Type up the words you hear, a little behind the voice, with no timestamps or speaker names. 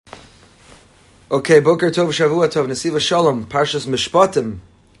Okay, Boker Tov, Shavua Tov, Nesiva Shalom, Parshas Mishpatim,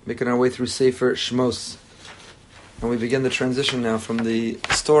 making our way through Sefer Shmos. And we begin the transition now from the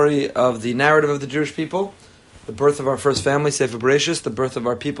story of the narrative of the Jewish people, the birth of our first family, Sefer Bereshis, the birth of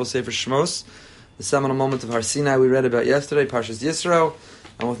our people, Sefer Shmos, the seminal moment of Har Sinai we read about yesterday, Parshas Yisro,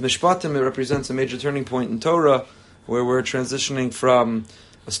 and with Mishpatim it represents a major turning point in Torah, where we're transitioning from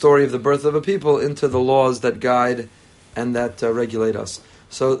a story of the birth of a people into the laws that guide and that regulate us.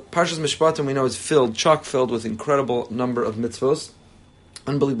 So Parshas Mishpatim we know is chock filled with incredible number of mitzvos,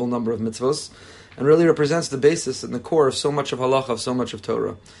 unbelievable number of mitzvos, and really represents the basis and the core of so much of halacha, of so much of Torah.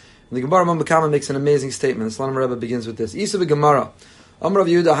 And the Gemara Bava Kama makes an amazing statement. The Slonim Rebbe begins with this: Isa Gemara, Amar Rav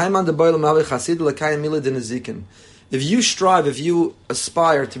Yehuda, Haiman de Boil Mavi Chasid Lekayim Mila de Nezikin. If you strive, if you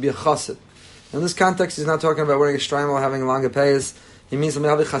aspire to be a chassid, in this context, he's not talking about wearing a shtreimel, having long payas. He means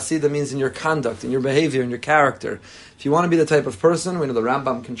chassid means in your conduct, in your behavior, in your character. If you want to be the type of person, we know the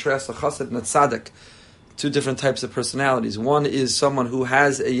Rambam contrasts a chassid and a tzaddik, two different types of personalities. One is someone who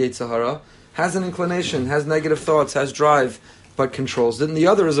has a yetzer hara, has an inclination, has negative thoughts, has drive, but controls it. And the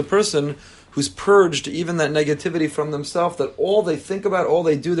other is a person who's purged even that negativity from themselves, that all they think about, all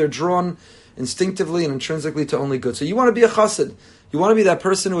they do, they're drawn instinctively and intrinsically to only good. So you want to be a chassid. You want to be that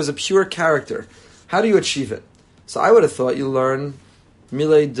person who has a pure character. How do you achieve it? So I would have thought you learn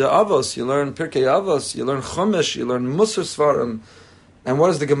Milei de Avos, you learn Pirkei Avos, you learn Chumash, you learn Musar Svarim. And what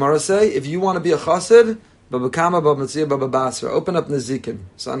does the Gemara say? If you want to be a chassid, Baba Kama, Baba Metzia, Baba Basra, open up Nezikin.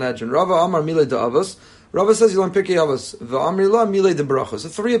 Sanhedrin. Rava Amar Milei de Avos. Rava says you learn Pirkei Avos. V'Amri La Milei de Brachos. So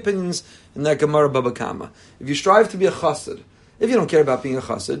three opinions in that Gemara Baba Kama. If you strive to be a chassid, if you don't care about being a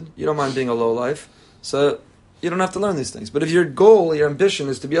chassid, you don't mind being a lowlife, so you don't have to learn these things. But if your goal, your ambition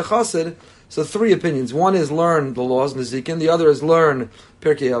is to be a chassid, so three opinions. One is learn the laws, Nezikin. The other is learn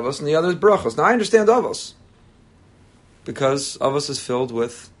Pirkei Avos. And the other is Brachos. Now I understand Avos, because Avos is filled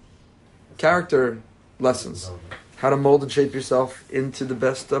with character lessons. How to mold and shape yourself into the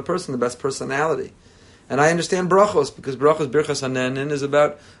best person, the best personality. And I understand Brachos, because Brachos, Birchas Hanenin, is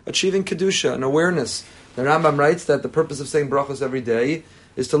about achieving Kedusha and awareness. The Rambam writes that the purpose of saying Brachos every day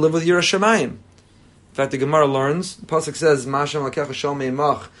is to live with Yirah Shamayim. In fact, the Gemara learns, the Pasuk says, Ma Hashem lakecha shomei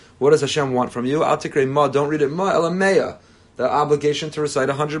mach. What does Hashem want from you? Al tikrei ma, don't read it ma, ela meya. The obligation to recite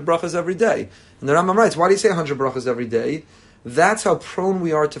 100 brachas every day. And the Rambam writes, why do you say 100 brachas every day? That's how prone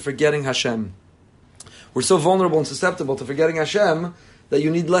we are to forgetting Hashem. We're so vulnerable and susceptible to forgetting Hashem that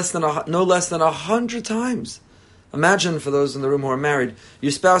you need no less than 100 times. Imagine, for those in the room who are married,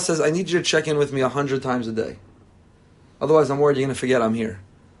 your spouse says, I need you to check in with me 100 times a day. Otherwise, I'm worried you're going to forget I'm here.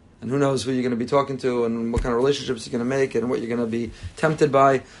 And who knows who you're going to be talking to and what kind of relationships you're going to make and what you're going to be tempted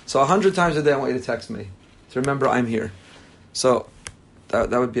by. So 100 times a day I want you to text me to remember I'm here. So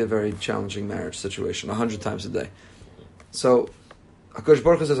that would be a very challenging marriage situation, 100 times a day. So HaKadosh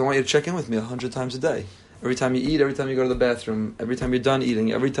Baruch Hu says, I want you to check in with me 100 times a day. Every time you eat, every time you go to the bathroom, every time you're done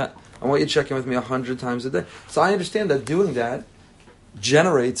eating, every time I want you to check in with me 100 times a day. So I understand that doing that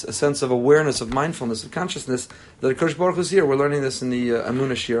generates a sense of awareness, of mindfulness, of consciousness that HaKadosh Baruch Hu is here. We're learning this in the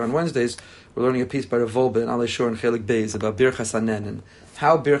Amunah Shir on Wednesdays. We're learning a piece by Rav Wolbe and Alei Shor and Chelik Beis about Birchas Hanen and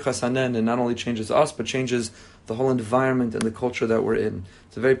how Birchas Hanen not only changes us, but changes the whole environment and the culture that we're in.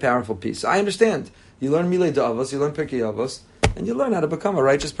 It's a very powerful piece. I understand. You learn Milei de Avos, you learn Pirkei Avos, and you learn how to become a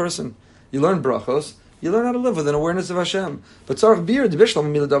righteous person. You learn Brachos, you learn how to live with an awareness of Hashem. But tzarich bir de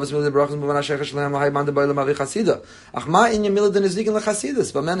bishlam milei de Avos, milei de Brachos, b'van hashayach shalem lahayman de ba'ilem avi chasida. Ach ma inya milei de nezikin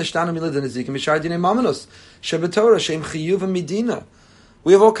lechasidus, b'men ishtanu milei de nezikin mishar dinei mamanos shebetorah sheim chiyuv midina.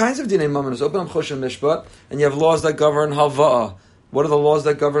 We have all kinds of dinei mamanos. Open up Choshen Mishpat, and you have laws that govern halva'ah. What are the laws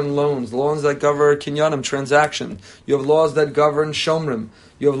that govern loans? Laws that govern kinyanim, transaction. You have laws that govern shomrim.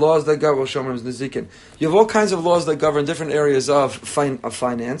 You have laws that govern shomrim is nezikin. You have all kinds of laws that govern different areas of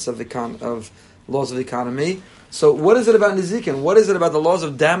finance, of laws of the economy. So what is it about nezikin? What is it about the laws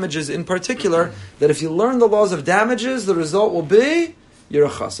of damages in particular, that if you learn the laws of damages, the result will be you're a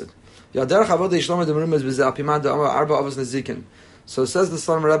chassid. So says the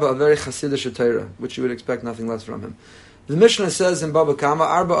Slonim Rebbe, a very chassidish Torah, which you would expect nothing less from him. The Mishnah says in Baba Kama,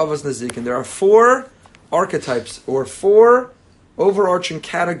 Arba Avos Nezikin, there are 4 archetypes, or 4 overarching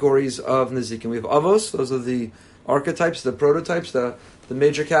categories of Nezikin. We have Avos, those are the archetypes, the prototypes, the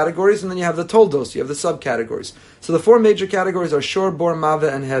major categories, and then you have the Toldos, you have the subcategories. So the 4 major categories are Shor, Bor,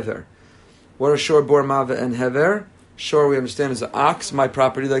 Mava, and Hever. What are Shor, Bor, Mava, and Hever? Shor, we understand, is an ox, my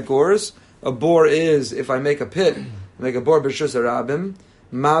property that gores. A bor is, if I make a pit, I make a bor b'shus harabim.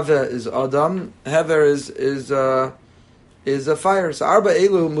 Mava is Adam. Hever is a fire. So Arba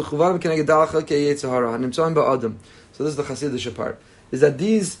Elu Mechuvarim Keneged Dalacha Keyetzer Hara Nimtzoim Ba'Adam. So this is the Chassidish part. Is that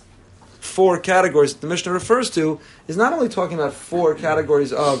these 4 categories that the Mishnah refers to is not only talking about 4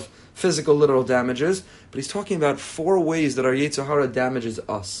 categories of physical, literal damages, but he's talking about 4 ways that our Yetzer Hara damages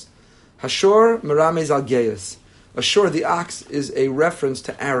us. Hashor meramez al geis. Ashur, the ox, is a reference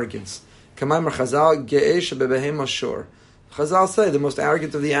to arrogance. Kamaymar Chazal ge'esh bebehem ashur. Chazal say the most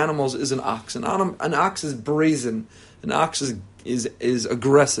arrogant of the animals is an ox. An ox is brazen. An ox is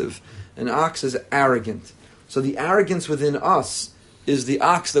aggressive. An ox is arrogant. So the arrogance within us is the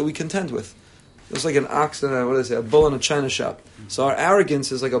ox that we contend with. It's like an ox and a bull in a china shop. So our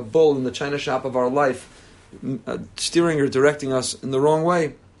arrogance is like a bull in the china shop of our life, steering or directing us in the wrong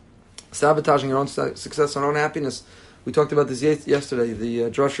way, sabotaging our own success, our own happiness. We talked about this yesterday, the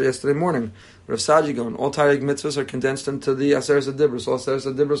drasha yesterday morning. Rav Sadi going, all Taryag mitzvahs are condensed into the Aseret Dibros. All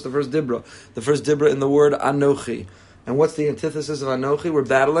Aseret Dibros is the first Dibra. The first Dibra in the word Anochi. And what's the antithesis of Anochi? We're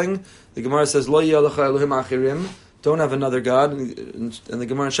battling. The Gemara says, Lo yeh lecha Elohim achirim. Don't have another God. And the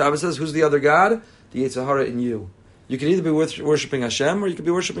Gemara in Shabbos says, who's the other God? The Yetzer Hara in you. You can either be worshipping Hashem or you can be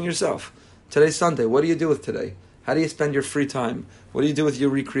worshipping yourself. Today's Sunday. What do you do with today? How do you spend your free time? What do you do with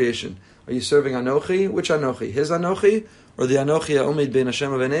your recreation? Are you serving Anochi? Which Anochi? His Anochi? Or the Anochi Omid Ben Hashem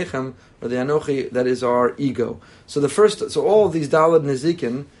Avenechem? Or the Anochi that is our ego? So all of these Dalad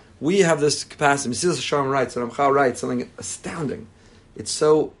Nezikin, we have this capacity. Mesilas Yesharim writes, and Ramchal writes something astounding. It's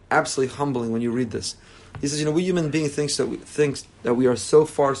so absolutely humbling when you read this. He says, we human beings think that we are so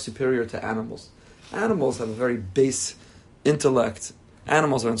far superior to animals. Animals have a very base intellect.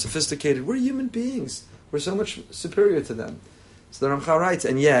 Animals are unsophisticated. We're human beings. We're so much superior to them. So the Ramchal writes,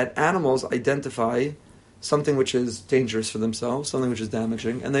 and yet animals identify something which is dangerous for themselves, something which is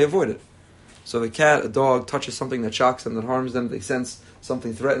damaging, and they avoid it. So if a cat, a dog touches something that shocks them, that harms them, they sense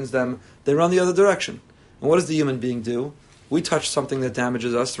something threatens them, they run the other direction. And what does the human being do? We touch something that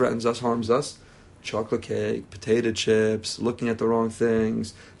damages us, threatens us, harms us. Chocolate cake, potato chips, looking at the wrong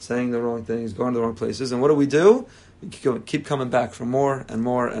things, saying the wrong things, going to the wrong places. And what do? We keep coming back for more and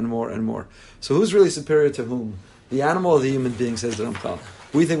more and more and more. So who's really superior to whom? The animal or the human being, says the Ramchal.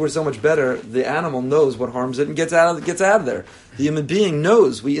 We think we're so much better. The animal knows what harms it and gets out of there. The human being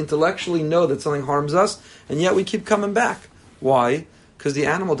knows. We intellectually know that something harms us, and yet we keep coming back. Why? Because the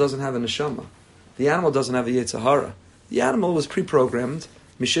animal doesn't have a neshama. The animal doesn't have a Yetzer Hara. The animal was pre-programmed,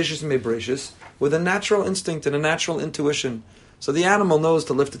 misheshus and mebreshus, with a natural instinct and a natural intuition. So the animal knows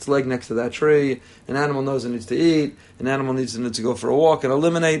to lift its leg next to that tree. An animal knows it needs to eat. An animal needs to go for a walk and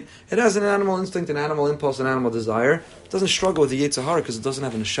eliminate. It has an animal instinct, an animal impulse, an animal desire. It doesn't struggle with the Yetzer Hara because it doesn't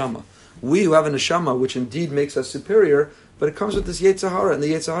have a neshama. We who have a neshama, which indeed makes us superior, but it comes with this Yetzer Hara, and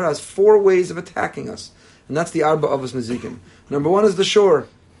the Yetzer Hara has 4 ways of attacking us. And that's the Arba Avos Nezikin. Number 1 is the shore,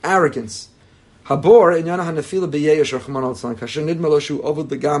 arrogance. Habor, inyana hanefila b'yeyesh rachman al-tzlan, kasher nidma lo shu ovud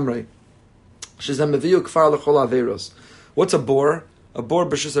begamrei, shezem meviu kfar lechol averos. What's a bore? A bore,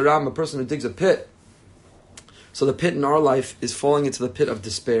 b'shus aram, a person who digs a pit. So the pit in our life is falling into the pit of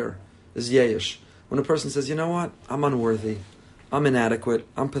despair, is yeyesh. When a person says, you know what, I'm unworthy, I'm inadequate,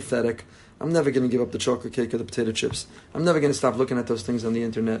 I'm pathetic, I'm never going to give up the chocolate cake or the potato chips, I'm never going to stop looking at those things on the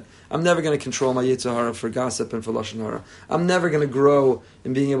internet, I'm never going to control my Yetzer Hara for gossip and for Lashon Hara, I'm never going to grow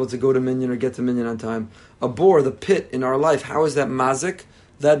in being able to go to Minyan or get to Minyan on time. A bore, the pit in our life, how is that mazik?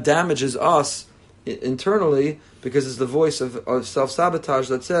 That damages us internally, because it's the voice of self-sabotage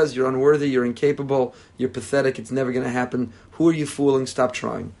that says you're unworthy, you're incapable, you're pathetic, it's never going to happen. Who are you fooling? Stop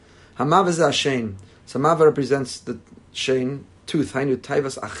trying. Hamav is Hashem. So Hamav represents the Shein, tooth, Hainu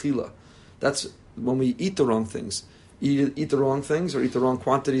Taivas Achila. That's when we eat the wrong things. Eat the wrong things, or eat the wrong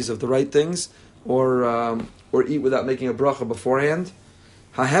quantities of the right things, or eat without making a bracha beforehand.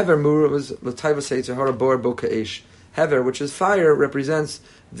 HaHever Mura was L'Taivas Yetzer Hara Bor Bo Ka'esh. Hever, which is fire, represents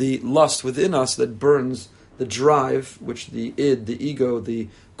the lust within us that burns, the drive, which the id, the ego, the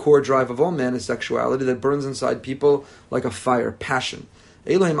core drive of all man is sexuality, that burns inside people like a fire, passion.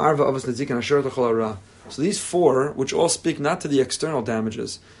 Elohim arva avos nezikin asher t'chol hara. So these 4, which all speak not to the external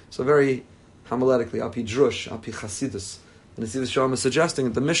damages, so very homiletically, api drush, api chasidus. And Nesiv Shalom is suggesting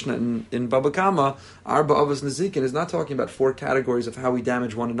that the Mishnah in Baba Kama, arba avos nezikin, is not talking about 4 categories of how we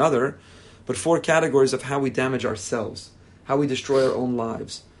damage one another, but 4 categories of how we damage ourselves, how we destroy our own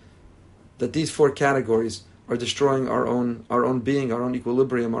lives. That these 4 categories are destroying our own being, our own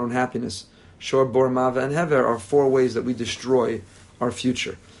equilibrium, our own happiness. Shor, Bor, Mava, and Hever are 4 ways that we destroy our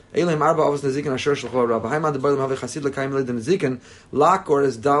future. Elohim arba avos nezikin asher shalchol hara. B'haimad de'bayim have chasid l'kayim le'den nezikin. Lakor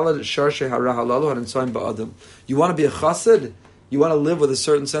is dalad sharshe hara halalu harinsoim ba'adam. You want to be a chassid? You want to live with a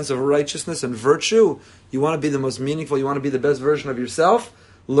certain sense of righteousness and virtue? You want to be the most meaningful? You want to be the best version of yourself?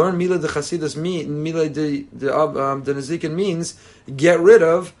 Learn Mila de Chasidus, Mila de Nezikin means get rid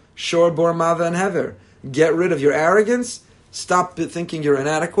of Shor, Bor, Mava, and Hever. Get rid of your arrogance. Stop thinking you're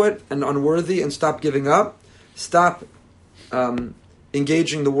inadequate and unworthy, and stop giving up. Stop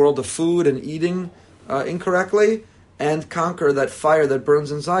engaging the world of food and eating incorrectly, and conquer that fire that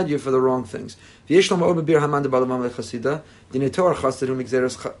burns inside you for the wrong things. So the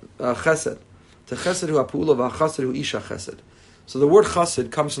word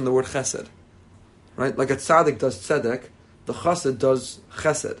chesed comes from the word chesed, right? Like a tzaddik does tzedek, the chesed does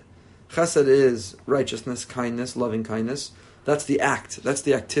chesed. Chesed is righteousness, kindness, loving kindness. That's the act, that's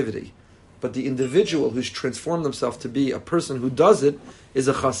the activity. But the individual who's transformed themselves to be a person who does it is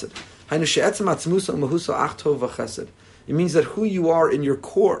a chesed. It means that who you are in your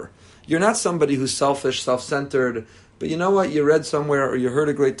core, you're not somebody who's selfish, self-centered, but you know what, you read somewhere or you heard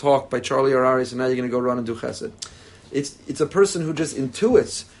a great talk by Charlie Harary, so now you're going to go run and do chesed. It's a person who just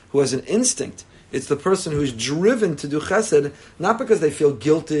intuits, who has an instinct. It's the person who's driven to do chesed, not because they feel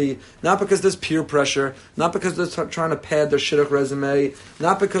guilty, not because there's peer pressure, not because they're trying to pad their shidduch resume,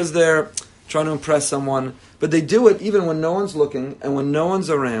 not because they're trying to impress someone, but they do it even when no one's looking, and when no one's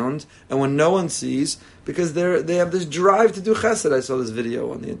around, and when no one sees, because they have this drive to do chesed. I saw this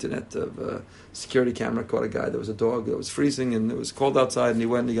video on the internet of a security camera caught a guy. There was a dog that was freezing, and it was cold outside, and he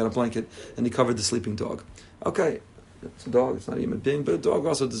went and he got a blanket, and he covered the sleeping dog. Okay, it's a dog, it's not a human being, but a dog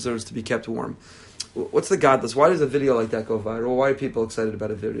also deserves to be kept warm. What's the godless? Why does a video like that go viral? Why are people excited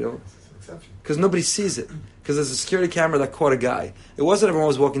about a video? Because nobody sees it. Because there's a security camera that caught a guy. It wasn't everyone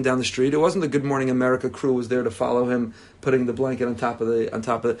was walking down the street. It wasn't the Good Morning America crew was there to follow him, putting the blanket on top of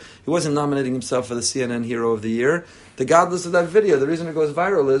it. He wasn't nominating himself for the CNN Hero of the Year. The godless of that video, the reason it goes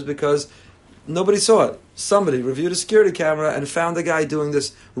viral is because nobody saw it. Somebody reviewed a security camera and found a guy doing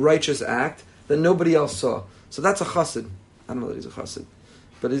this righteous act that nobody else saw. So that's a chassid. I don't know that he's a chassid,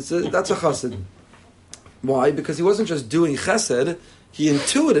 but that's a chassid. Why? Because he wasn't just doing chesed, he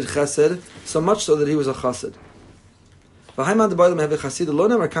intuited chesed so much so that he was a chassid. So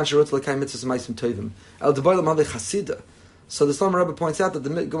the Slama Rebbe points out that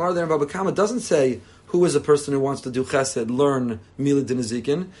the Gemara there in Baba Kama doesn't say who is a person who wants to do chesed, learn Milad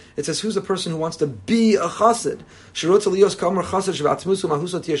Dinazikin. It says who's a person who wants to be a chassid.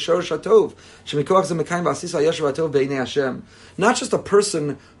 Not just a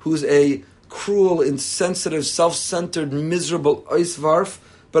person who's a cruel, insensitive, self-centered, miserable oisvarf,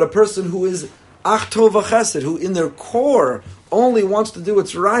 but a person who is achtov chesed, who in their core only wants to do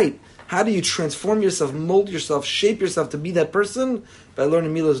what's right. How do you transform yourself, mold yourself, shape yourself to be that person? By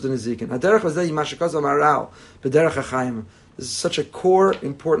learning Milos Denizikin. This is such a core,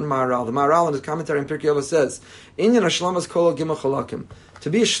 important Maharal. The Maharal in his commentary in Pirkei Avos says, Inyan Hashlamas Kol Gimel Chalakim. To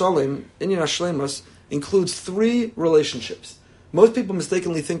be a Shlalim, Inyan Hashlamas includes 3 relationships. Most people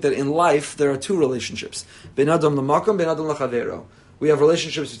mistakenly think that in life there are 2 relationships. Ben Adam l'Makom, Ben Adam l'Chavero. We have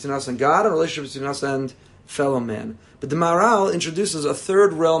relationships between us and God and relationships between us and fellow man. But the Maharal introduces a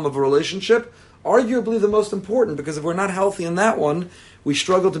 3rd realm of a relationship, arguably the most important, because if we're not healthy in that one, we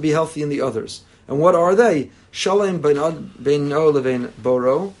struggle to be healthy in the others. And what are they? Shalom beino levein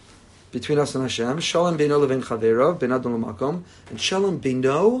boro, between us and Hashem. Shalom beino levein chavero, ben adam l'makom. And shalom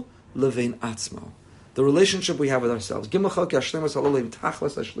beino levein atzmo. The relationship we have with ourselves.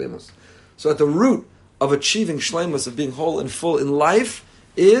 So at the root of achieving shleimus, of being whole and full in life,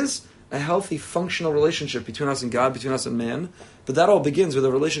 is a healthy, functional relationship between us and God, between us and man. But that all begins with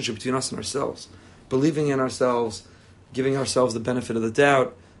a relationship between us and ourselves. Believing in ourselves, giving ourselves the benefit of the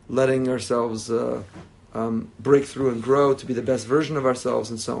doubt, letting ourselves break through and grow to be the best version of ourselves,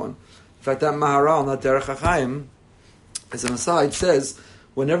 and so on. In fact, that Maharal, that Derech HaChaim, as an aside, says,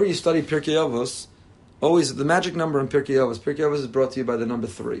 whenever you study Pirkei Avos, always the magic number in Pirkei Avos is brought to you by the number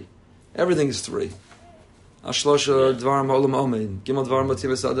 3. Everything is 3. Everything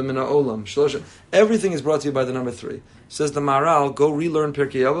is brought to you by the number 3. Says the Maharal, go relearn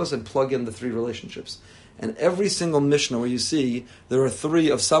Pirkei Avos and plug in the 3 relationships. And every single Mishnah where you see there are 3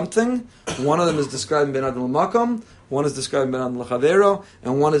 of something, one of them is describing Ben Adam L'Makom, one is describing Ben Adam L'Chavero,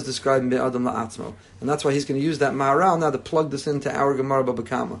 and one is describing Ben Adam L'Atzmo. And that's why he's going to use that Maharal now to plug this into our Gemara Baba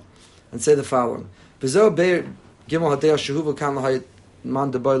Kama and say the following.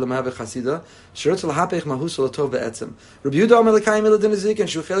 Man deboy lemahave chasida shirutz lahapech mahusol tov be'etzem. Rabbi Yehuda Omer lekayim miladin azikin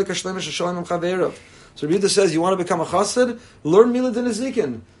shu chelik hashleim shesholim im chaverov. So Rabbi Yehuda says, you want to become a chassid? Learn miladin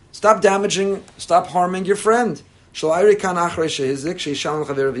azikin. Stop damaging, stop harming your friend. We're not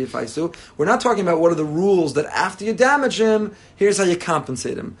talking about what are the rules that after you damage him, here's how you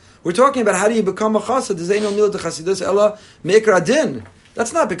compensate him. We're talking about how do you become a chassid.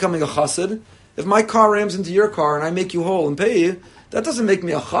 That's not becoming a chassid. If my car rams into your car and I make you whole and pay you, that doesn't make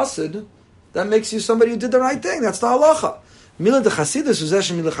me a chassid. That makes you somebody who did the right thing. That's the halacha. Mila de chasidus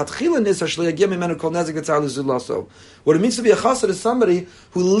uzeshem milachatchila nisar shleyagia mimenu kol nezik v'tzar l'zulaso. What it means to be a chassid is somebody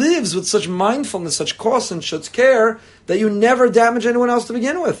who lives with such mindfulness, such caution, such care, that you never damage anyone else to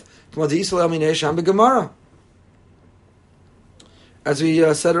begin with. As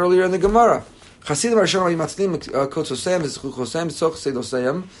we said earlier in the Gemara. Chasidim Hashem Matzlim Kotzosem Zchuchosem Soch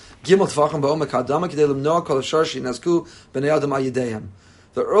Sedosem Gimel Tvachim Ba'omek Hadama K'dei Limnoa Kol Hashar Shinazku B'nei Adam Ayidehem.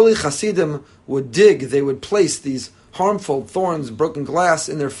 The early Chasidim would dig; they would place these harmful thorns, broken glass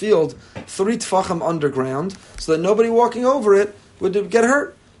in their field 3 tfachim underground, so that nobody walking over it would get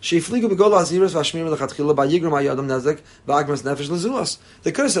hurt. They could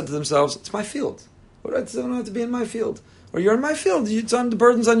have said to themselves, "It's my field. What right does everyone have to be in my field? Or you're in my field. The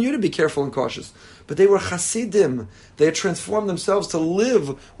burden's on you to be careful and cautious." But they were Hasidim. They had transformed themselves to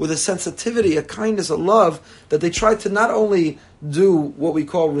live with a sensitivity, a kindness, a love, that they tried to not only do what we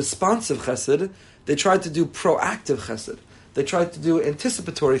call responsive chesed, they tried to do proactive chesed. They tried to do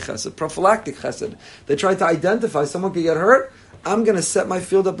anticipatory chesed, prophylactic chesed. They tried to identify someone could get hurt. I'm going to set my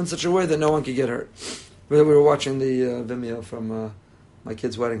field up in such a way that no one could get hurt. We were watching the Vimeo from my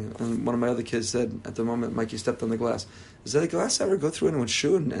kid's wedding, and one of my other kids said, at the moment Mikey stepped on the glass, "Does that glass ever go through anyone's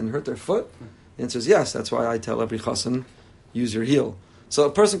shoe and hurt their foot?" The answer is yes. That's why I tell every chassan, use your heel. So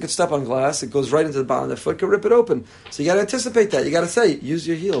a person could step on glass, it goes right into the bottom of their foot, could rip it open. So you got to anticipate that. You got to say, use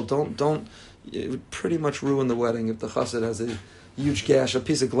your heel. Don't. It would pretty much ruin the wedding if the chassid has a huge gash, a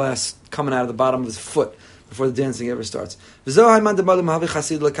piece of glass coming out of the bottom of his foot before the dancing ever starts. So Rabbi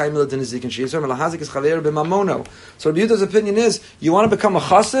Yehuda's opinion is, you want to become a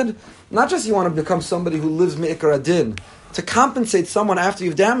chassid, not just you want to become somebody who lives me'ikar adin. To compensate someone after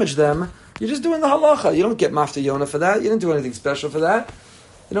you've damaged them, you're just doing the halacha. You don't get mafta yonah for that. You didn't do anything special for that.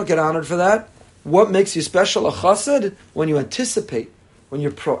 You don't get honored for that. What makes you special, a chassid? When you anticipate, when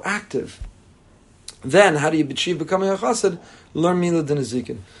you're proactive. Then, how do you achieve becoming a chassid? Learn Mila Din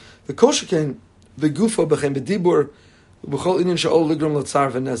Nezikin. The kosher the gufo b'chem b'dibur b'chol inyan she'ol ligrum l'tzar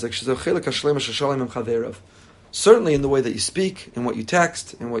v'nezek she'zo chelik ha'shlema she'shalom im chaveirav. Certainly in the way that you speak, in what you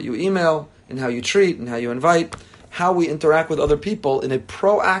text, in what you email, in how you treat, in how you invite, how we interact with other people in a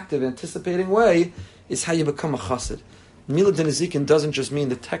proactive, anticipating way is how you become a chassid. Mila Din Nezikin doesn't just mean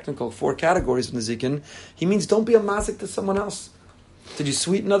the technical 4 categories of Nezikin. He means don't be a mazik to someone else. Did you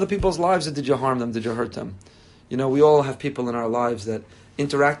sweeten other people's lives or did you harm them? Did you hurt them? You know, we all have people in our lives that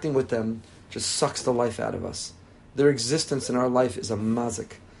interacting with them just sucks the life out of us. Their existence in our life is a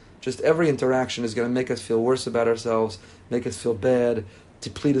mazik. Just every interaction is going to make us feel worse about ourselves, make us feel bad,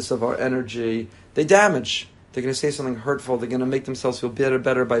 deplete us of our energy. They damage. They're going to say something hurtful. They're going to make themselves feel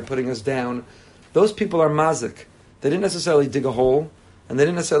better by putting us down. Those people are mazik. They didn't necessarily dig a hole, and they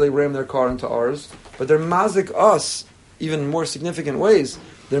didn't necessarily ram their car into ours, but they're mazik us, even more significant ways.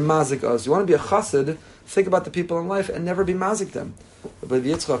 They're mazik us. You want to be a chassid, think about the people in life and never be mazik them. But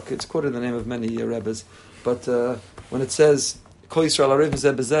Yitzchak, it's quoted in the name of many Rebbes, but when it says, Kol Yisrael Arev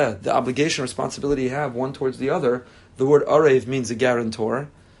Zeh B'zeh, the obligation, responsibility you have one towards the other, the word Arev means a guarantor.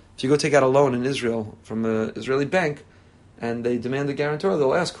 If you go take out a loan in Israel from an Israeli bank, and they demand a guarantor,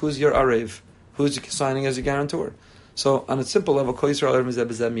 they'll ask, who's your Arev? Who's signing as a guarantor? So on a simple level, Kol Yisrael Arev Zeh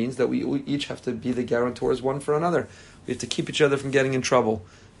B'zeh means that we each have to be the guarantors one for another. We have to keep each other from getting in trouble.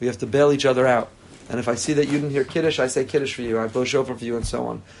 We have to bail each other out. And if I see that you didn't hear Kiddush, I say Kiddush for you. I blow shofar for you, and so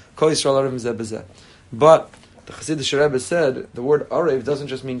on. Kol Yisrael Arev Zeh B'zeh. But the Chassidish Rebbe said the word Arev doesn't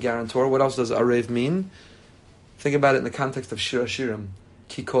just mean guarantor. What else does Arev mean? Think about it in the context of Shir Hashirim.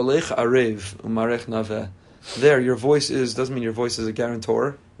 Ki kolech Arev umarech naveh. There, your voice doesn't mean your voice is a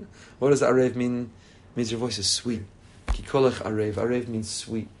guarantor. What does Arev mean? It means your voice is sweet. Ki kolech Arev. Arev means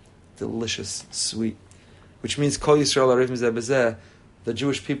sweet, delicious, sweet. Which means Kol Yisrael Arev Zeh B'zeh. The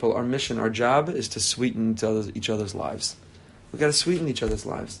Jewish people, our mission, our job is to sweeten each other's lives. We've got to sweeten each other's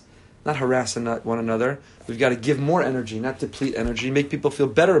lives. Not harass one another. We've got to give more energy, not deplete energy. Make people feel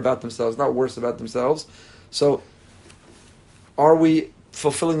better about themselves, not worse about themselves. So, are we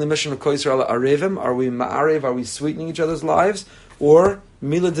fulfilling the mission of Kol Yisrael Arevim? Are we ma'arev? Are we sweetening each other's lives? Or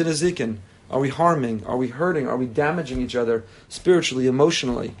Mila Din Nezikin? Are we harming? Are we hurting? Are we damaging each other spiritually,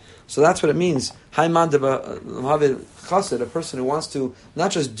 emotionally? So that's what it means. Chassid, a person who wants to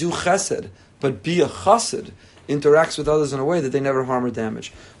not just do chesed, but be a chassid, interacts with others in a way that they never harm or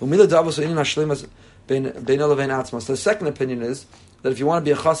damage. So the second opinion is that if you want to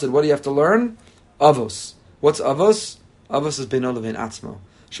be a chassid, what do you have to learn? Avos. What's avos? Avos is beino levein atzmo.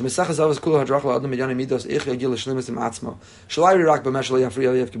 Shemesachas avos kula hadrach la'adam midyani midos ich yagil l'shlimus im atzmo. Shalai rirak b'meshal yafri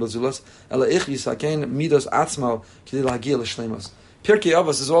aliyev kibul zulos ela ich yisakein midos atzmo kidei l'hagil l'shlimus. Pirkei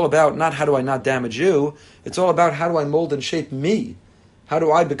Avos is all about not how do I not damage you, it's all about how do I mold and shape me. How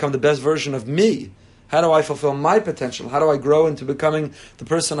do I become the best version of me? How do I fulfill my potential? How do I grow into becoming the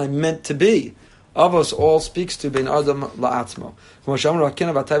person I'm meant to be? Avos all speaks to bein adam la'atzmo.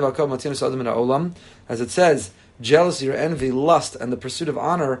 As it says, jealousy or envy, lust, and the pursuit of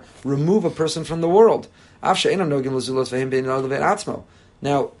honor remove a person from the world. Now,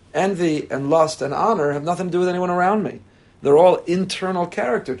 envy and lust and honor have nothing to do with anyone around me. They're all internal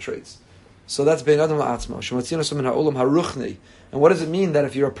character traits. So that's bein adam la'atzmo. And what does it mean that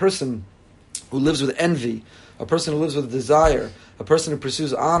if you're a person who lives with envy, a person who lives with desire, a person who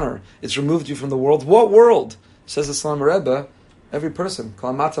pursues honor, it's removed you from the world? What world? Says the Slonimer Rebbe, every person.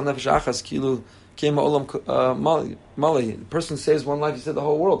 The person saves one life, he said the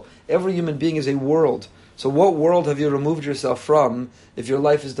whole world. Every human being is a world. So what world have you removed yourself from if your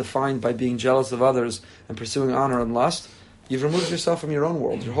life is defined by being jealous of others and pursuing honor and lust? You've removed yourself from your own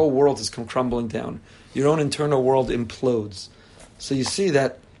world. Your whole world has come crumbling down. Your own internal world implodes. So you see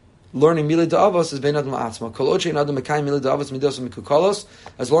that learning Milei D'Avos is bein adam la'atzmo. Kol od she'ein adam mekayim Milei D'Avos midos u'mikukalos,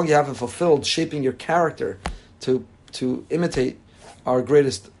 as long as you haven't fulfilled shaping your character to imitate our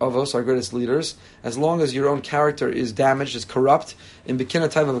greatest avos, our greatest leaders, as long as your own character is damaged, is corrupt, in bikina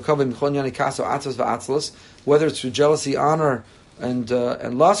taiva v'kavim mechon yani kaso atzos v'atzlos, whether it's through jealousy, honor, and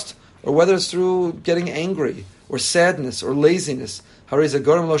lust, or whether it's through getting angry, or sadness, or laziness. You're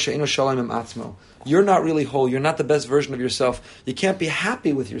not really whole. You're not the best version of yourself. You can't be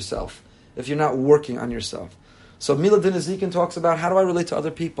happy with yourself if you're not working on yourself. So Mila Din Ezekiel talks about, how do I relate to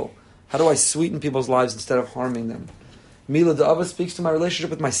other people? How do I sweeten people's lives instead of harming them? Mila D'Ava speaks to my relationship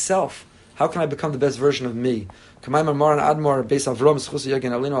with myself. How can I become the best version of me? The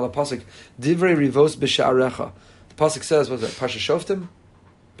pasuk says, what's that? Parsha Shoftim?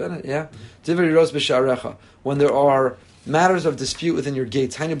 Bennett, yeah? Divrei rivos b'sha'arecha. When there are matters of dispute within your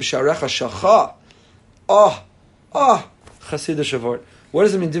gates. Hainu b'sha'arecha shacha. Chasida shavort. What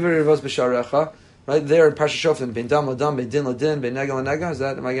does it mean, divrei rivos b'sha'arecha? Right there in Parsha Shoftim, bein dam ladam, bein din ladin, bein nega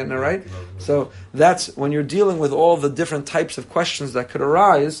lanega. Am I getting it right? So that's when you're dealing with all the different types of questions that could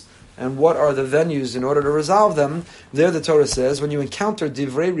arise, and what are the venues in order to resolve them. There the Torah says, when you encounter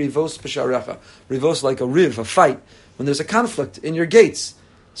divrei rivos b'sha'arecha, rivos like a riv, a fight, when there's a conflict in your gates.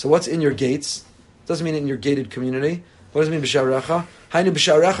 So what's in your gates? Doesn't mean in your gated community. What does it mean b'sha'arecha? Hainu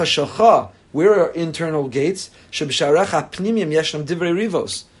b'sha'arecha shalcha. Where are internal gates? Sheb'sha'arecha pnimim yeshnam divrei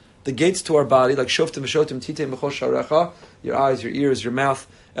rivos. The gates to our body, like shoftim v'shotim titei mechol sha'arecha, your eyes, your ears, your mouth,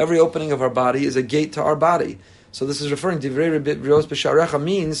 every opening of our body is a gate to our body. So this is referring to divrei rivos b'sha'arecha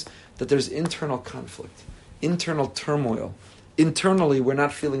means that there's internal conflict, internal turmoil. Internally, we're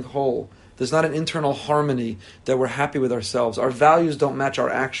not feeling whole. There's not an internal harmony that we're happy with ourselves. Our values don't match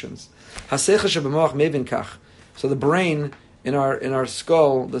our actions. So the brain in our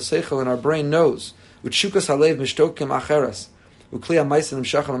skull, the seichel in our brain knows.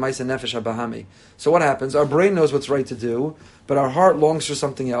 So what happens? Our brain knows what's right to do, but our heart longs for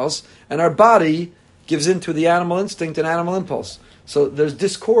something else, and our body gives in to the animal instinct and animal impulse. So there's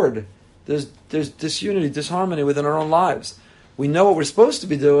discord, there's disunity, disharmony within our own lives. We know what we're supposed to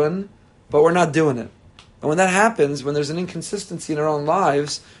be doing, but we're not doing it. And when that happens, when there's an inconsistency in our own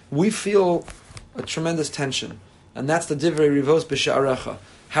lives, we feel a tremendous tension. And that's the divrei rivos b'sha'arecha.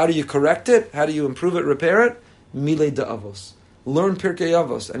 How do you correct it? How do you improve it, repair it? Milei D'Avos. Learn Pirkei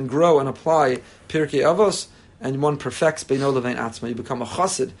Avos and grow and apply Pirkei Avos, and one perfects beino levein atzma. You become a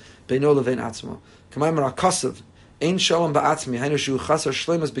chassid beino levein atzma. K'maymer HaKasav. Ein shalom ba'atzmi, hainu shu chasar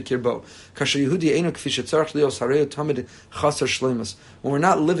shleimus b'kirbo. Kasher Yehudi einu kfi shetzarech lios hareu tamid chasar shleimus. When we're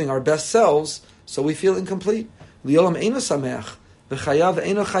not living our best selves, so we feel incomplete. Liolam einu sameach, v'chayav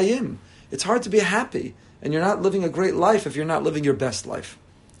einu chayim. It's hard to be happy, and you're not living a great life if you're not living your best life.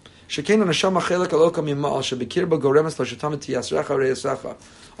 Our neshama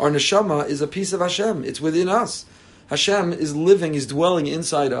is a piece of Hashem. It's within us. Hashem is living, is dwelling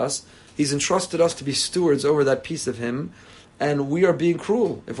inside us. He's entrusted us to be stewards over that piece of Him, and we are being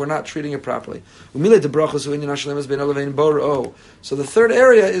cruel if we're not treating it properly. So the third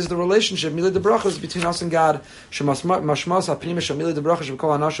area is the relationship, Milei D'Brachos, between us and God.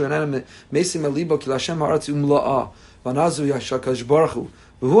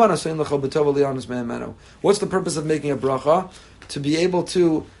 What's the purpose of making a bracha? To be able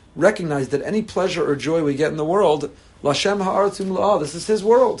to recognize that any pleasure or joy we get in the world, L'Hashem ha'aretz umla'ah, this is His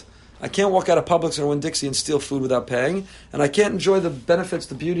world. I can't walk out of Publix or Winn-Dixie and steal food without paying, and I can't enjoy the benefits,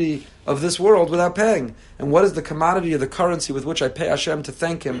 the beauty of this world without paying. And what is the commodity or the currency with which I pay Hashem to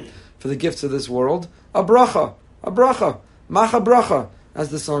thank Him for the gifts of this world? A bracha, macha bracha, as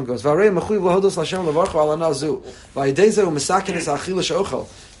the song goes. So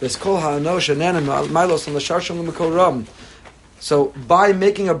by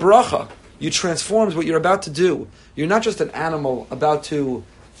making a bracha, you transformed what you're about to do. You're not just an animal about to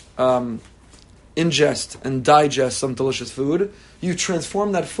ingest and digest some delicious food. You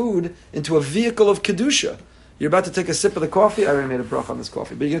transform that food into a vehicle of Kedusha. You're about to take a sip of the coffee. I already made a bracha on this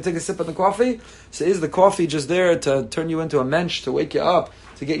coffee. But you're going to take a sip of the coffee. So is the coffee just there to turn you into a mensch, to wake you up,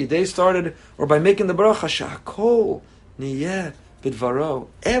 to get your day started? Or by making the bracha, sha'akol niyeh bidvaro.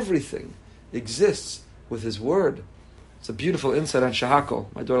 Everything exists with His word. It's a beautiful insight on sha'akol.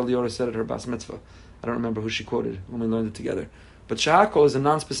 My daughter Leora said at her bas mitzvah. I don't remember who she quoted when we learned it together. But sha'akol is a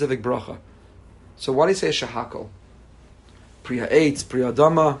non-specific bracha. So why do you say sha'akol? Priya eitz, priya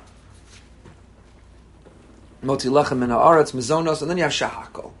adama, Moti lechem min haaretz, mizonos, and then you have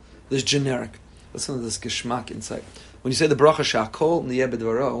sha'akol. This generic. Listen to this geschmack insight. When you say the bracha sha'akol niyeh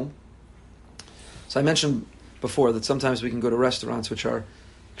b'dvaro, so I mentioned before that sometimes we can go to restaurants which are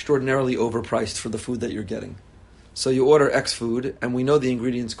extraordinarily overpriced for the food that you're getting. So you order X food, and we know the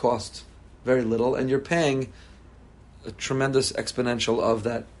ingredients cost very little, and you're paying a tremendous exponential of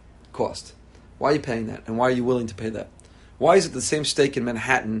that cost. Why are you paying that? And why are you willing to pay that? Why is it the same steak in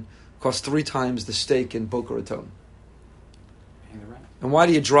Manhattan costs 3 times the steak in Boca Raton? And why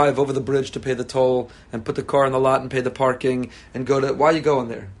do you drive over the bridge to pay the toll and put the car in the lot and pay the parking and go to... Why are you going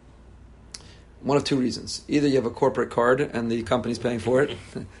there? One of 2 reasons. Either you have a corporate card and the company's paying for it,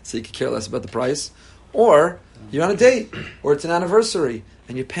 so you could care less about the price, or you're on a date, or it's an anniversary,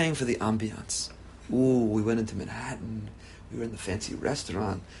 and you're paying for the ambiance. Ooh, we went into Manhattan. We were in the fancy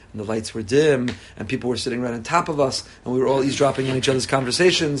restaurant, and the lights were dim, and people were sitting right on top of us, and we were all eavesdropping on each other's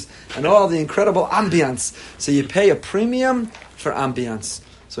conversations, and all the incredible ambiance. So you pay a premium for ambiance.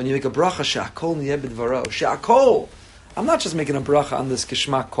 So when you make a bracha, sha'akol niyeh b'dvaro, sha'akol, I'm not just making a bracha on this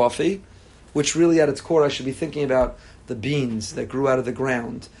geschmack coffee, which really at its core I should be thinking about the beans that grew out of the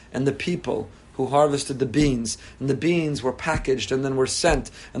ground, and the people who harvested the beans, and the beans were packaged and then were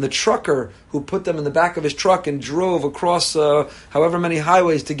sent, and the trucker who put them in the back of his truck and drove across however many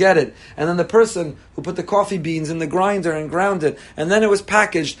highways to get it, and then the person who put the coffee beans in the grinder and ground it, and then it was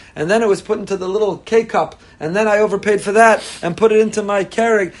packaged, and then it was put into the little K-cup, and then I overpaid for that and put it into my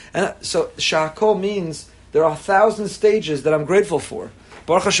Keurig. And so sha'akol means there are 1,000 stages that I'm grateful for.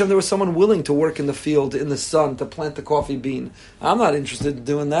 Baruch Hashem, there was someone willing to work in the field, in the sun, to plant the coffee bean. I'm not interested in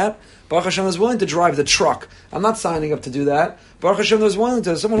doing that. Baruch Hashem was willing to drive the truck. I'm not signing up to do that. Baruch Hashem was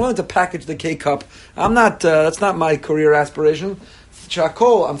someone willing to package the K-cup. I'm not, that's not my career aspiration.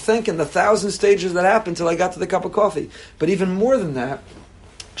 Sha'akol, I'm thanking the 1,000 stages that happened till I got to the cup of coffee. But even more than that,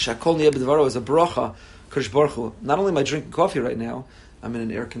 sha'akol niyeh b'dvaro is a bracha, Kodesh Baruch Hu. Not only am I drinking coffee right now, I'm in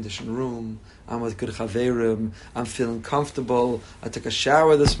an air-conditioned room, I'm with good chaverim, I'm feeling comfortable, I took a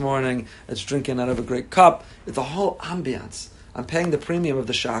shower this morning, it's drinking out of a great cup. It's a whole ambiance. I'm paying the premium of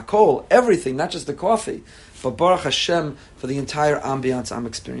the sha'akol, everything, not just the coffee, but Baruch Hashem for the entire ambiance I'm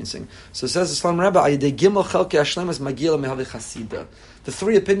experiencing. So it says the Shlom Rebbe, Ayidei Gimel Chelkei Hashlemus Magila Mehavi Chasida. The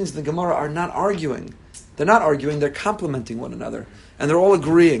 3 opinions in the Gemara are not arguing. They're not arguing, they're complementing one another. And they're all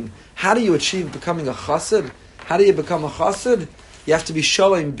agreeing. How do you achieve becoming a chassid? How do you become a chassid? You have to be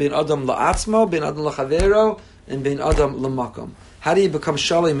shalom bin adam la'atzmo, bin adam la'chavero, and bin adam la'makom. How do you become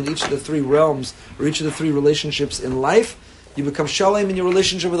shalom in each of the 3 realms, or each of the 3 relationships in life? You become shalom in your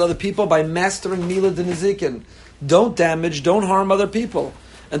relationship with other people by mastering Milad Nezikin. Don't damage, don't harm other people.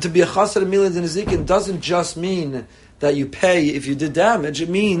 And to be a chassid of Milad Nezikin doesn't just mean that you pay if you did damage. It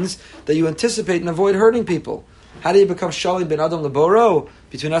means that you anticipate and avoid hurting people. How do you become shalom bin adam laboro,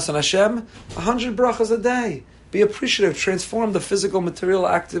 between us and Hashem? 100 brachas a day. Be appreciative, transform the physical, material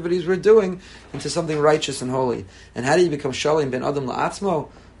activities we're doing into something righteous and holy. And how do you become shalom ben adam la'atzmo?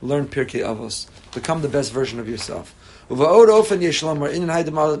 Learn Pirkei Avos. Become the best version of yourself. He's going to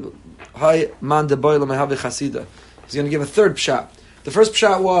give a third pshat. The first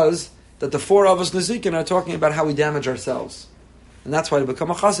pshat was that the 4 Avos Nezikin are talking about how we damage ourselves. And that's why to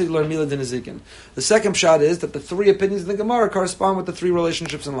become a chassid, learn Milad Nezikin. The second pshat is that the 3 opinions in the Gemara correspond with the 3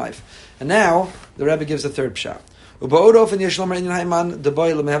 relationships in life. And now, the Rebbe gives a third pshat. The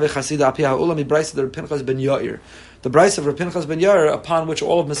Bryce of Rav Pinchas ben Yair, upon which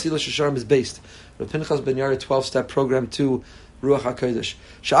all of Mesilas Yesharim is based. Rav Pinchas ben Yair, 12-step program to Ruach HaKodesh.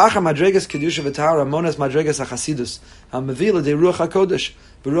 Sha'acha madregas kedusha v'tahara monas madregas hachasidus. Ha-mevila de Ruach HaKodesh.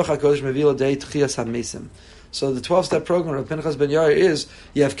 B'Ruach HaKodesh mevila de tchias ha-mesim. So the 12-step program of Pinchas ben Yair is,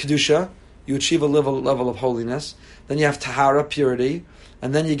 you have kedusha, you achieve a level of holiness, then you have tahara, purity,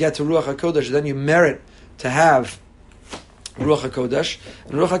 and then you get to Ruach HaKodesh, then you merit to have Ruach HaKodesh,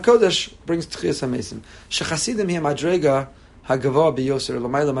 and Ruach HaKodesh brings Tchias HaMesim. Shechasidim hi madrega Hagavah biyoser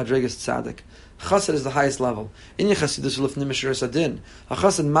l'mayla madregas tzadik. Chassid is the highest level. Inyan chasidus lefnim mishiras adin. A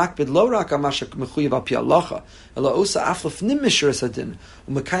chassid makbid lo rak amasha mechuyev al pi halacha, ela osa af lefnim mishiras adin.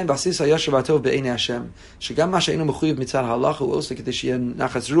 Umekayim basis hayashav atov be'enei Hashem. Shegam masha inu mechuyev mitzad halacha uosa k'tei sheyen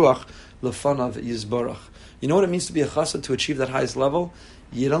nachas ruach lefanav yizbarach. You know what it means to be a chassid, to achieve that highest level?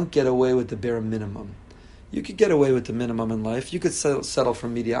 You don't get away with the bare minimum. You could get away with the minimum in life. You could settle for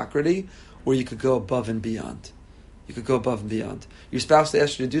mediocrity, or you could go above and beyond. You could go above and beyond. Your spouse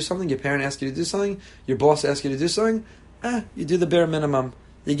asks you to do something, your parent asks you to do something, your boss asks you to do something, you do the bare minimum.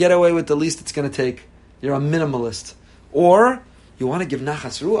 You get away with the least it's going to take. You're a minimalist. Or, you want to give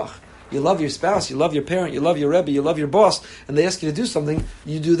nachas ruach. You love your spouse, you love your parent, you love your rebbe, you love your boss, and they ask you to do something,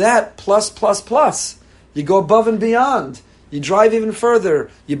 you do that plus, plus, plus. You go above and beyond. You drive even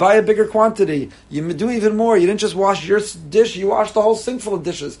further. You buy a bigger quantity. You do even more. You didn't just wash your dish, you wash the whole sink full of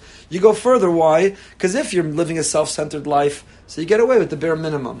dishes. You go further. Why? Because if you're living a self-centered life, so you get away with the bare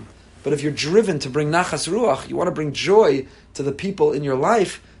minimum. But if you're driven to bring nachas ruach, you want to bring joy to the people in your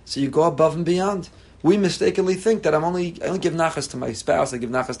life, so you go above and beyond. We mistakenly think that I only give nachas to my spouse, I give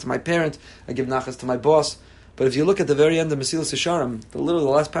nachas to my parent, I give nachas to my boss. But if you look at the very end of Mesilas Yesharim, the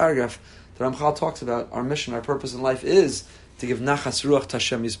last paragraph, the Ramchal talks about our mission, our purpose in life is to give nachas ruach to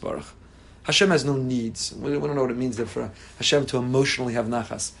Hashem Yisbarach. Hashem has no needs. We don't know what it means for Hashem to emotionally have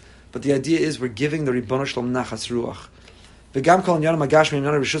nachas. But the idea is we're giving the Ribono Shalom nachas ruach. Even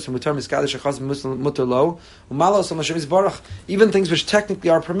things which technically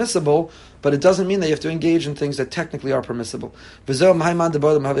are permissible, but it doesn't mean that you have to engage in things that technically are permissible. To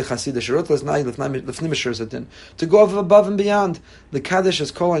go above and beyond. The Kaddish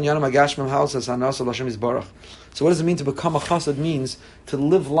is called in Yanam Agashmim House as Hanas Hashem Yisbarach. So what does it mean to become a chassid? Means to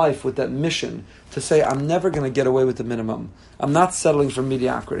live life with that mission, to say, I'm never going to get away with the minimum. I'm not settling for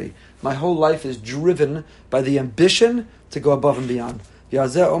mediocrity. My whole life is driven by the ambition to go above and beyond.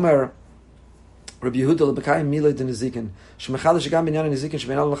 Yazeh Omer Rabbi Yehuda lebekayim milei de nezikin shemechadish gam binyan nezikin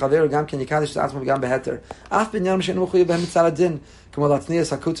shebenal lechaver gam ken yikadish tzatmo gam beheter af binyan she'enu mechuyev behem mitzad adin k'mo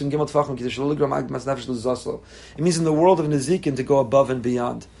latnias hakutzim gimel tfachim k'tish lo ligram agmas nefesh l'zoslo. It means in the world of nezikin to go above and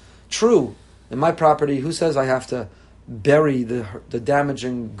beyond. True, in my property, who says I have to bury the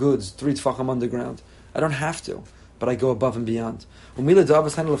damaging goods 3 tfachim underground? I don't have to, but I go above and beyond. Avos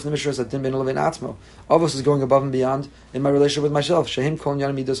is going above and beyond in my relationship with myself. Shehim kol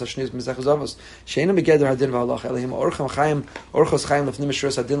nyan midos hashnius b'mezechus avos. She'einu begeder hadin v'halach elahim orchos chayim lefnim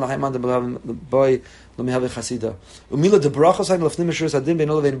mishras hadin lahayim andam boy l'mihavi chasida. Umila de brachos hayim lefnim mishras hadin bein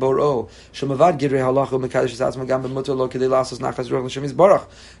olavein boro. Shemavad gidrei halach u'mekadosh esatzmo gam b'muter lo kedei lasos nachas ruach l'shem yisbarach.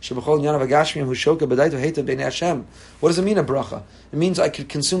 Shebechol nyan avagashmiyim hu shoka b'daitu heita b'nei Hashem. What does it mean, a bracha? It means I could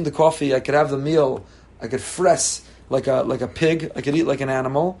consume the coffee, I could have the meal, I could fress like a pig, I could eat like an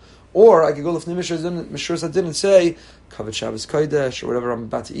animal, or I could go lifnei mishras hadin and say kavod Shabbos kodesh or whatever I'm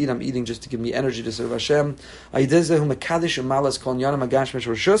about to eat. I'm eating just to give me energy to serve Hashem. Aidezehu mekadosh u'malas kol nyanam agashmish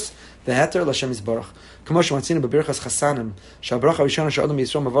rishus veheter l'Hashem yisbarach. K'moshe matzina b'birchas chasanim she'abracha rishona she'adam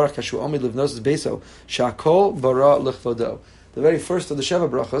yisrael mavarach kashu omid livnos beso she'akol bara lichvodo. The very first of the Sheva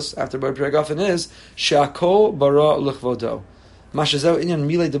brachos after Bar Piragafin is she'akol bara lichvodo. Mashazeu inyan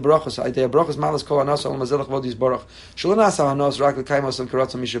milei de brachos idea brachos malas kol anas al mazelach vodis barach shlonas al anas rak lekaymas al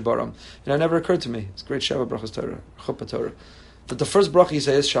karatz misha baram. It never occurred to me. It's great Sheva brachos Torah, Chuppah Torah, that the first bracha you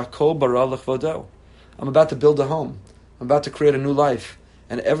say is shakol bara lechvodo. I'm about to build a home. I'm about to create a new life,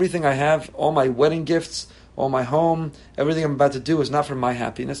 and everything I have, all my wedding gifts, all my home, everything I'm about to do is not for my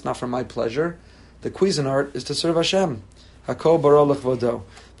happiness, not for my pleasure. The Cuisinart is to serve Hashem. Hakol bara lechvodo.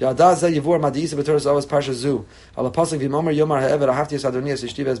 What happens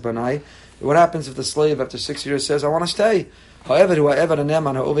if the slave after 6 years says, I want to stay? So if we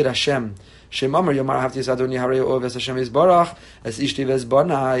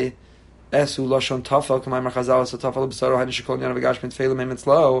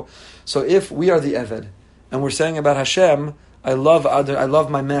are the Eved, and we're saying about Hashem, I love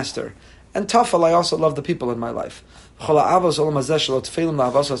my master, and Tafel, I also love the people in my life. All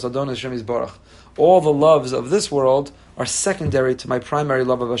the loves of this world are secondary to my primary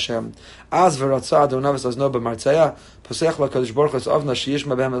love of Hashem.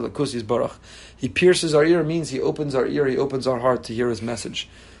 He pierces our ear means he opens our ear, he opens our heart to hear his message.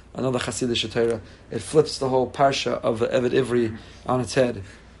 Another Chassidish Torah. It flips the whole parsha of Eved Ivri on its head.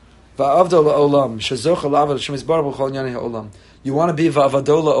 You want to be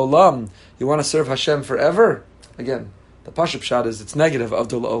va'avadola olam. You want to serve Hashem forever? Again, the Pashup Shad is it's negative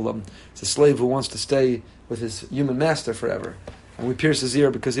Avdul Olam. It's a slave who wants to stay with his human master forever. And we pierce his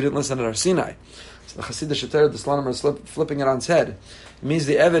ear because he didn't listen at our Sinai. The Chassidish Torah, the Slonim are flipping it on its head. It means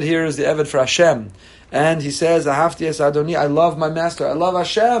the Eved here is the Eved for Hashem. And he says, Ahavti es Adoni, I love my master, I love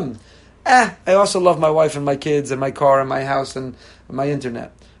Hashem. I also love my wife and my kids and my car and my house and my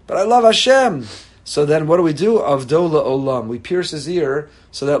internet. But I love Hashem. So then what do? Avdola Olam. We pierce his ear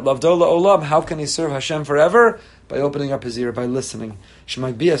so that Avdola Olam, how can he serve Hashem forever? By opening up his ear, by listening. To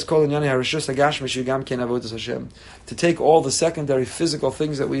take all the secondary physical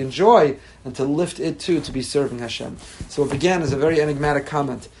things that we enjoy and to lift it too, to be serving Hashem. So it began as a very enigmatic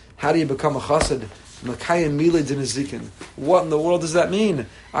comment. How do you become a chassid? What in the world does that mean?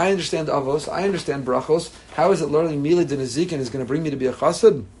 I understand avos, I understand brachos. How is it learning milei d'nezikin is going to bring me to be a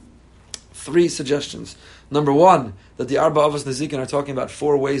chassid? 3 suggestions. Number 1, that the Arba Avos Nezikin are talking about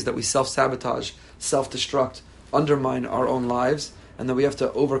 4 ways that we self-sabotage, self-destruct, undermine our own lives, and that we have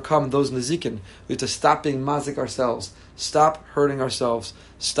to overcome those Nezikin. We have to stop being mazik ourselves, stop hurting ourselves,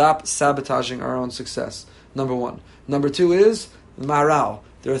 stop sabotaging our own success. Number 1. Number 2 is Maharal.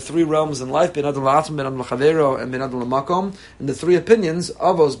 There are 3 realms in life, Ben Adon La'atzim, Ben Adon L'Chavero, and Ben Adon L'Makom, and the 3 opinions,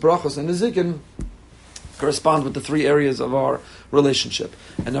 Avos, Brachos, and Nezikin, correspond with the 3 areas of our relationship.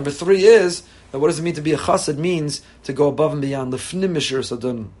 And number 3 is that what does it mean to be a chassid? Means to go above and beyond, l'fnim mishur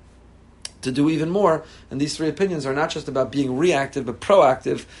sadun, to do even more. And these 3 opinions are not just about being reactive, but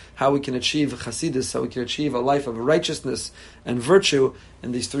proactive, how we can achieve chassidus, how we can achieve a life of righteousness and virtue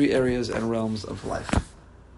in these 3 areas and realms of life.